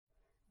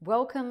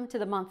Welcome to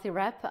the monthly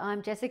wrap.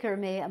 I'm Jessica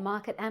Amir, a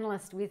market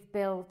analyst with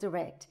Bell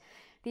Direct.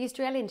 The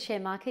Australian share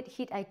market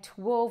hit a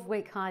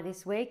 12-week high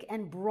this week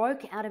and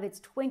broke out of its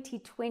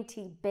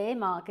 2020 bear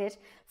market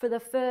for the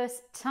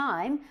first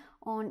time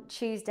on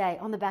Tuesday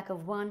on the back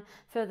of one,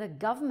 further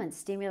government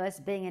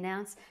stimulus being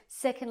announced,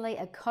 secondly,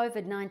 a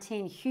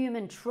COVID-19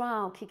 human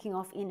trial kicking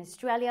off in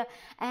Australia,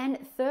 and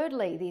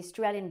thirdly, the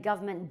Australian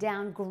government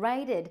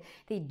downgraded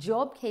the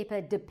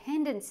JobKeeper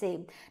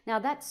dependency. Now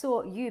that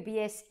saw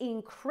UBS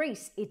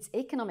increase its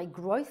economic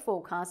growth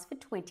forecast for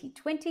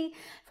 2020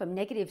 from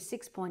negative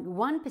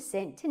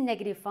 6.1% to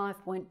negative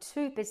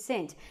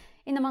 5.2%.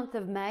 In the month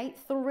of May,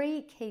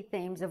 three key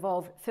themes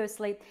evolved.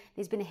 Firstly,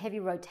 there's been a heavy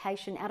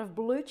rotation out of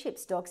blue chip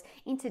stocks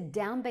into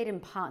downbeaten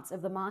parts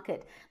of the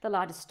market. The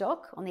largest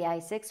stock on the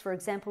ASX, for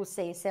example,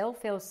 CSL,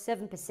 fell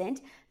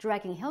 7%,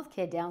 dragging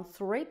healthcare down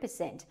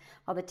 3%,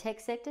 while the tech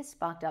sector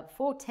sparked up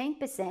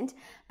 14%,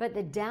 but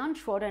the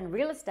downtrodden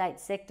real estate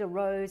sector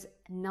rose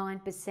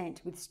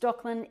 9%, with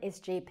Stockland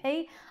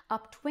SGP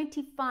up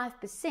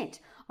 25%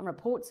 on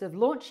reports of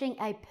launching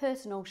a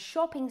personal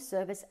shopping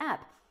service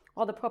app.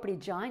 While the property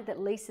giant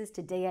that leases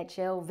to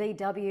DHL,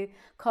 VW,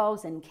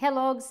 Coles and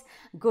Kellogg's,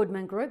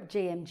 Goodman Group,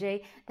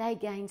 GMG, they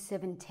gained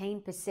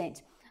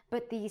 17%.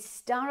 But the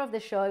star of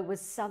the show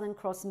was Southern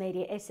Cross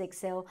Media,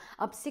 SXL,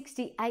 up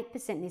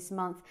 68% this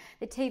month.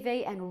 The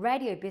TV and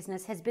radio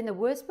business has been the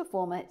worst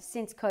performer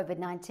since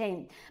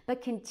COVID-19,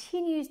 but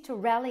continues to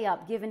rally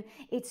up given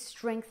it's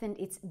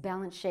strengthened its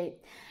balance sheet.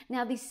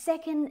 Now, the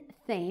second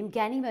theme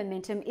gaining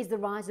momentum is the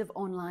rise of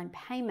online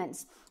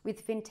payments,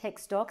 with fintech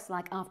stocks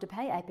like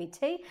Afterpay,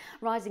 APT,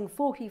 rising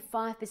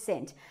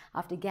 45%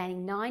 after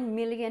gaining 9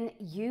 million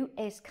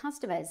US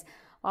customers,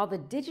 while the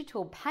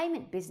digital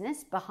payment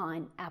business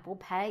behind Apple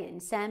Pay and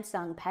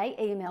Samsung Pay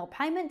email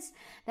payments,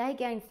 they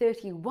gained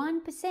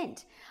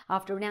 31%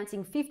 after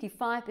announcing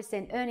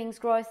 55% earnings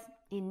growth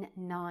in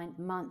 9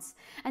 months.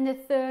 And the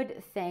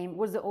third theme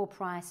was the oil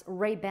price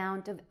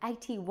rebound of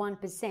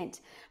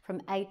 81%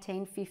 from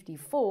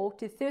 18.54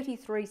 to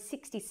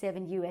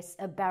 33.67 US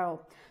a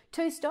barrel.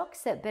 Two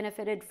stocks that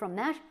benefited from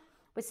that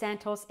with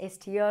Santos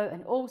STO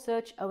and Oil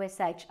Search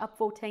OSH up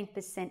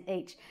 14%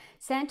 each.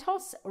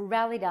 Santos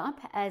rallied up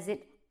as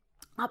it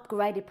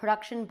upgraded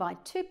production by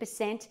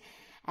 2%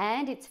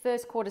 and its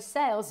first quarter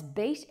sales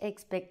beat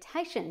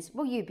expectations,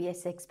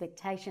 UBS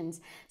expectations.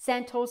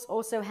 Santos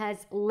also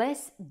has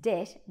less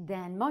debt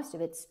than most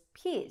of its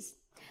peers.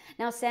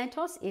 Now,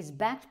 Santos is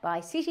backed by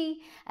Citi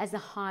as a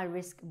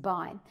high-risk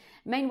buy.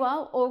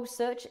 Meanwhile, Oil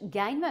Search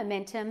gained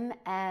momentum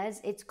as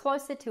it's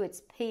closer to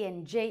its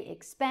PNG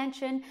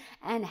expansion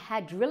and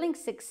had drilling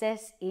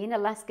success in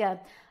Alaska.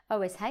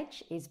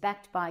 OSH is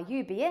backed by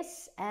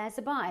UBS as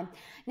a buy.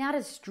 Now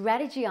to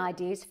strategy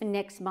ideas for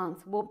next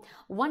month. Well,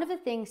 one of the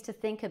things to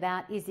think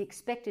about is the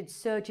expected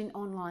surge in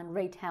online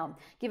retail,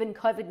 given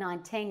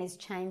COVID-19 has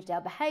changed our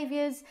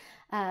behaviours,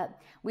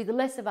 with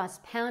less of us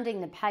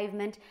pounding the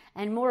pavement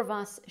and more of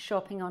us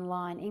shopping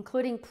online,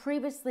 including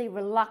previously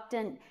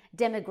reluctant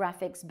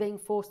demographics being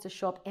forced to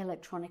shop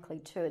electronically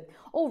too.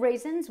 All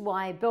reasons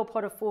why Bell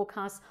Potter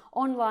forecasts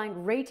online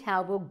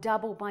retail will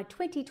double by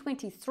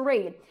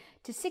 2023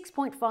 to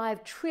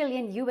 6.5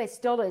 trillion US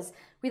dollars,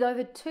 with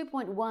over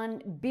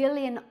 2.1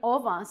 billion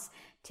of us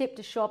tipped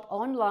to shop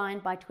online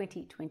by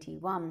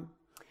 2021.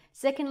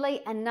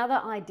 Secondly,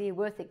 another idea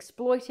worth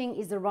exploiting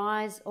is the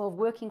rise of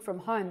working from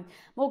home.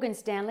 Morgan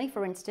Stanley,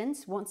 for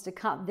instance, wants to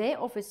cut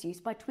their office use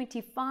by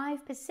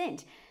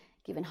 25%,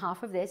 given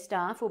half of their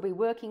staff will be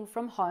working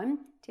from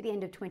home to the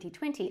end of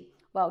 2020.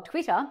 While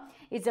Twitter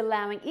is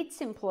allowing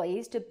its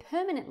employees to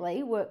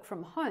permanently work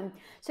from home.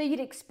 So you'd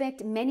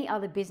expect many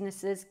other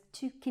businesses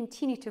to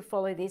continue to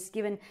follow this,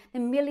 given the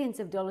millions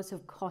of dollars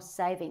of cost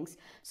savings.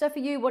 So for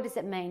you, what does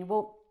it mean?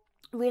 Well,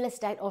 real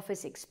estate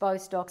office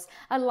exposed stocks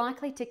are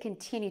likely to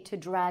continue to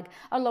drag,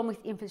 along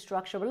with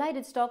infrastructure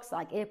related stocks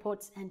like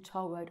airports and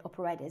toll road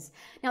operators.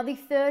 Now, the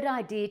third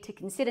idea to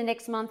consider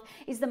next month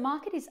is the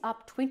market is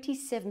up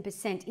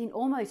 27% in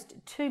almost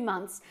 2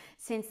 months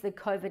since the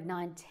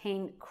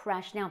COVID-19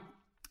 crash. Now,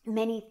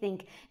 many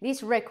think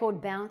this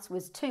record bounce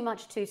was too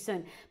much too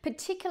soon,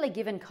 particularly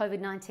given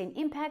COVID-19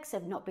 impacts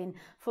have not been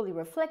fully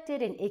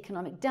reflected in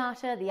economic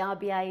data. The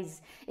RBA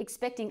is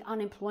expecting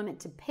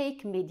unemployment to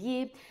peak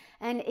mid-year,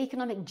 and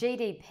economic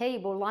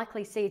GDP will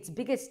likely see its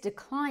biggest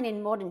decline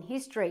in modern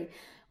history.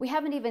 We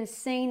haven't even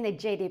seen the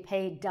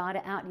GDP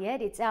data out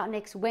yet. It's out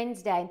next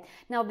Wednesday.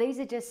 Now, these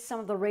are just some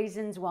of the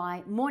reasons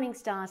why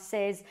Morningstar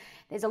says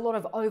there's a lot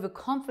of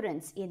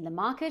overconfidence in the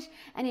market,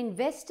 and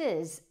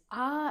investors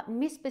are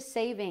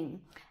misperceiving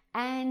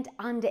and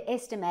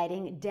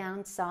underestimating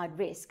downside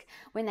risk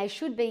when they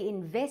should be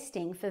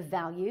investing for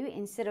value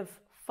instead of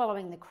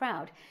following the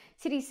crowd.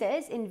 Citi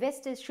says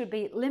investors should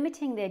be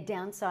limiting their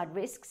downside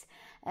risks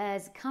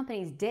as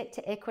companies' debt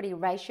to equity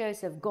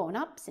ratios have gone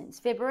up since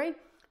February,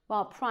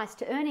 while price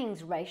to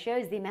earnings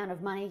ratios, the amount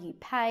of money you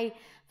pay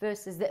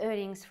versus the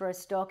earnings for a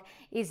stock,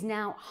 is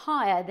now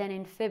higher than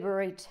in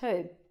February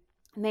too,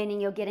 meaning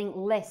you're getting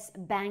less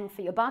bang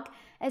for your buck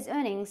as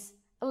earnings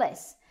are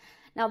less.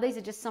 Now, these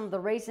are just some of the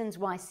reasons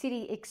why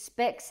Citi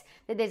expects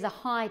that there's a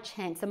high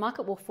chance the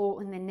market will fall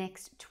in the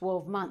next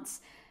 12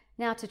 months.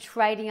 Now to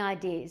trading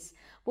ideas.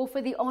 Well,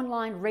 for the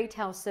online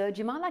retail surge,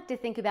 you might like to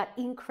think about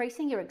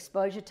increasing your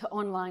exposure to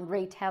online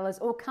retailers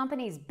or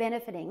companies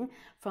benefiting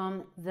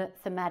from the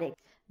thematic.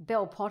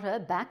 Bell Potter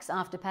backs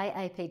Afterpay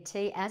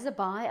APT as a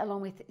buy,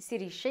 along with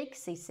City Chic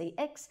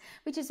CCX,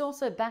 which is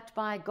also backed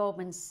by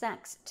Goldman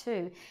Sachs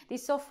too. The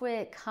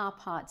software car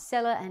parts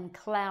seller and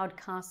cloud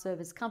car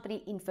service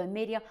company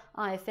Infomedia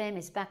IFM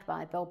is backed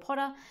by Bell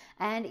Potter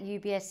and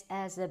UBS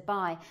as a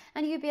buy.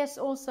 And UBS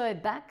also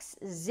backs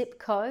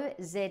Zipco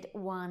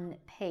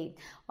Z1P,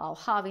 while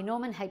Harvey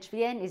Norman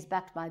HVN is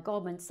backed by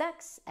Goldman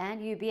Sachs and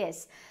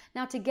UBS.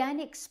 Now, to gain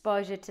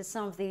exposure to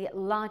some of the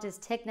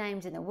largest tech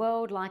names in the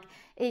world, like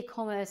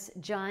e-commerce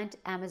giant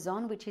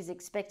Amazon, which is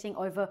expecting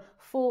over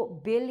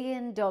 $4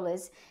 billion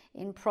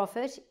in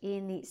profit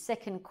in the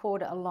second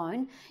quarter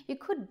alone, you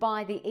could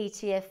buy the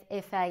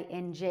ETF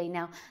FANG.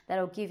 Now,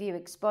 that'll give you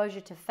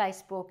exposure to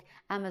Facebook,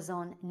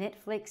 Amazon,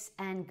 Netflix,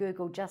 and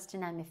Google, just to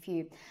name a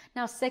few.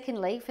 Now,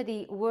 secondly, for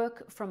the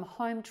work from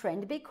home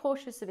trend, be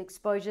cautious of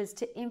exposures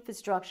to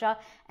infrastructure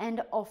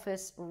and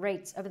office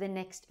REITs over the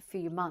next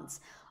few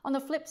months. On the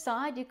flip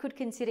side, you could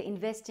consider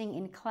investing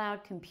in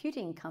cloud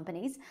computing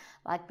companies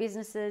like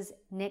businesses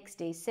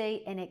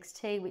NextDC,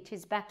 NXT, which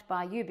is backed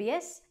by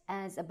UBS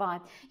as a buy.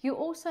 You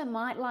also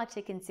might like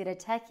to consider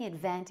taking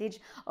advantage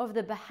of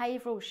the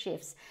behavioural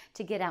shifts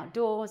to get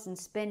outdoors and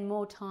spend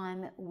more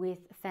time with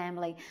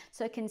family.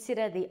 So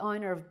consider the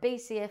owner of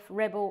BCF,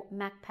 Rebel,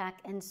 Macpac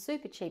and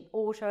Supercheap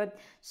Auto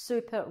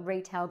Super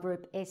Retail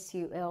Group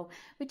SUL,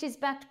 which is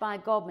backed by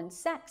Goldman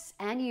Sachs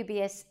and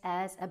UBS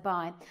as a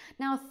buy.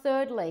 Now,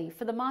 thirdly,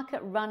 for the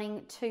market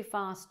running too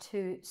fast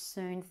too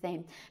soon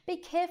theme, be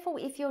careful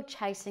if you're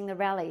chasing the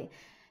rally.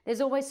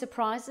 There's always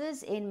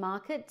surprises in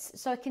markets,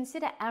 so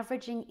consider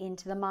averaging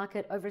into the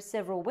market over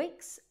several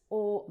weeks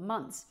or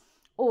months.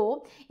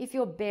 Or if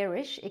you're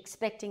bearish,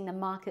 expecting the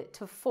market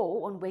to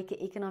fall on weaker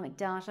economic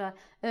data,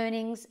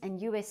 earnings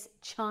and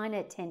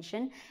US-China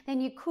tension,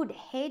 then you could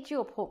hedge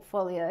your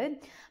portfolio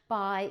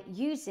by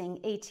using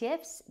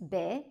ETFs,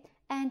 BEAR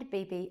and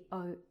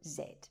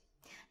BBOZ.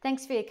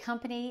 Thanks for your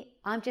company.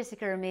 I'm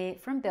Jessica Amir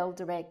from Bell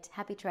Direct.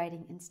 Happy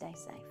trading and stay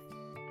safe.